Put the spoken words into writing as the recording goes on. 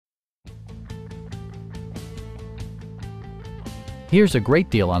Here's a great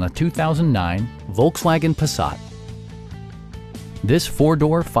deal on a 2009 Volkswagen Passat. This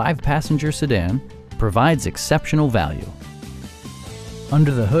four-door, five-passenger sedan provides exceptional value.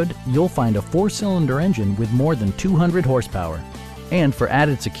 Under the hood, you'll find a four-cylinder engine with more than 200 horsepower. And for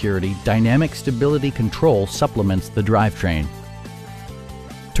added security, dynamic stability control supplements the drivetrain.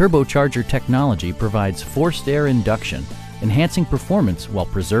 Turbocharger technology provides forced air induction, enhancing performance while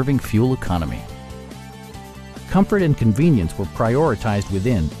preserving fuel economy. Comfort and convenience were prioritized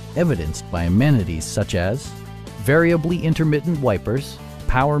within, evidenced by amenities such as variably intermittent wipers,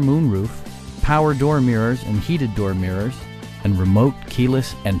 power moonroof, power door mirrors and heated door mirrors, and remote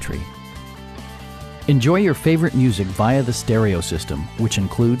keyless entry. Enjoy your favorite music via the stereo system, which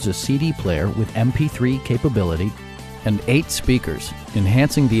includes a CD player with MP3 capability and 8 speakers,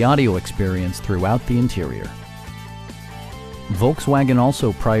 enhancing the audio experience throughout the interior. Volkswagen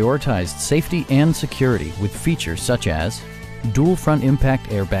also prioritized safety and security with features such as dual front impact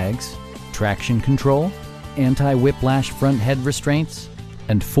airbags, traction control, anti-whiplash front head restraints,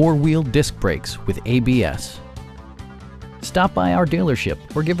 and four-wheel disc brakes with ABS. Stop by our dealership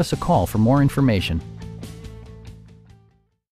or give us a call for more information.